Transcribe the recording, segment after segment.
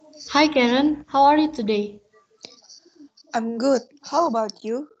Hi Karen, how are you today? I'm good. How about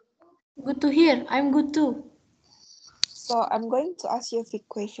you? Good to hear. I'm good too. So I'm going to ask you a few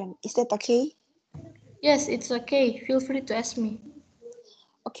questions. Is that okay? Yes, it's okay. Feel free to ask me.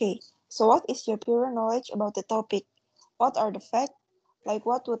 Okay. So what is your prior knowledge about the topic? What are the facts? Like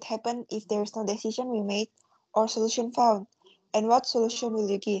what would happen if there is no decision we made or solution found? And what solution will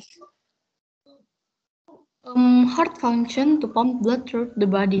you give? Heart function to pump blood through the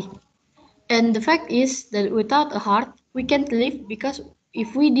body. And the fact is that without a heart, we can't live because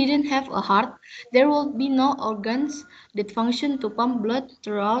if we didn't have a heart, there will be no organs that function to pump blood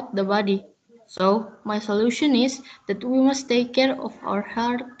throughout the body. So, my solution is that we must take care of our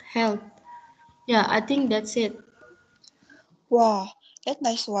heart health. Yeah, I think that's it. Wow, that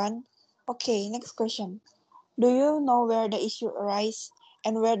nice one. Okay, next question. Do you know where the issue arises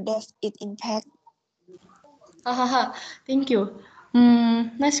and where does it impact? Hahaha, thank you.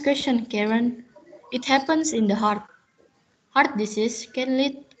 Nice question, Karen. It happens in the heart. Heart disease can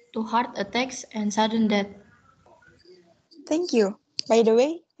lead to heart attacks and sudden death. Thank you. By the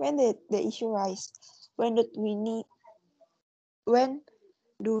way, when did the issue rise? When did we need when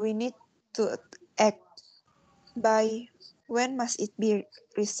do we need to act? By when must it be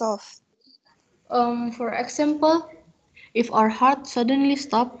resolved? For example, if our heart suddenly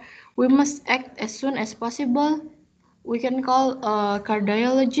stops, we must act as soon as possible. We can call a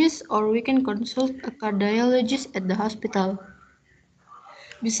cardiologist or we can consult a cardiologist at the hospital.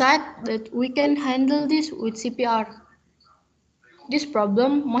 Besides that, we can handle this with CPR. This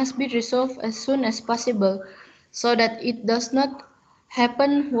problem must be resolved as soon as possible so that it does not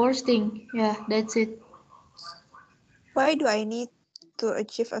happen worse thing. Yeah, that's it. Why do I need to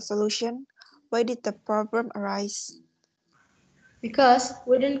achieve a solution? Why did the problem arise? Because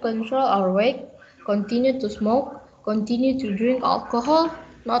we didn't control our weight, continue to smoke, continue to drink alcohol,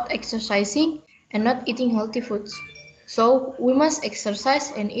 not exercising, and not eating healthy foods. So we must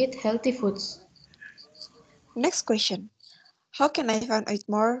exercise and eat healthy foods. Next question. How can I find out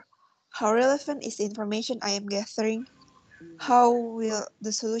more? How relevant is the information I am gathering? How will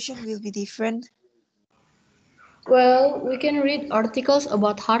the solution will be different? Well, we can read articles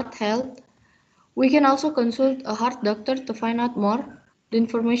about heart health. We can also consult a heart doctor to find out more. The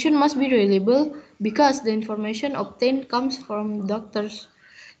information must be reliable because the information obtained comes from doctors.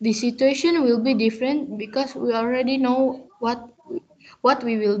 The situation will be different because we already know what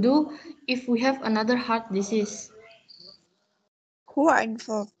we will do if we have another heart disease. Who are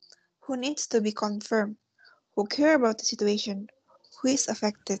involved? Who needs to be confirmed? Who care about the situation? Who is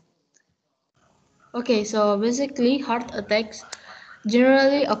affected? Okay, so basically heart attacks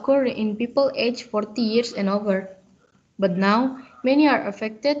generally occur in people aged 40 years and over. But now many are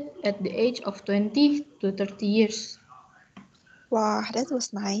affected at the age of 20 to 30 years. Wow, that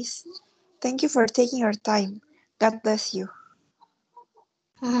was nice. Thank you for taking your time. God bless you.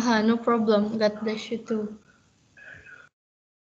 Haha, no problem. God bless you too.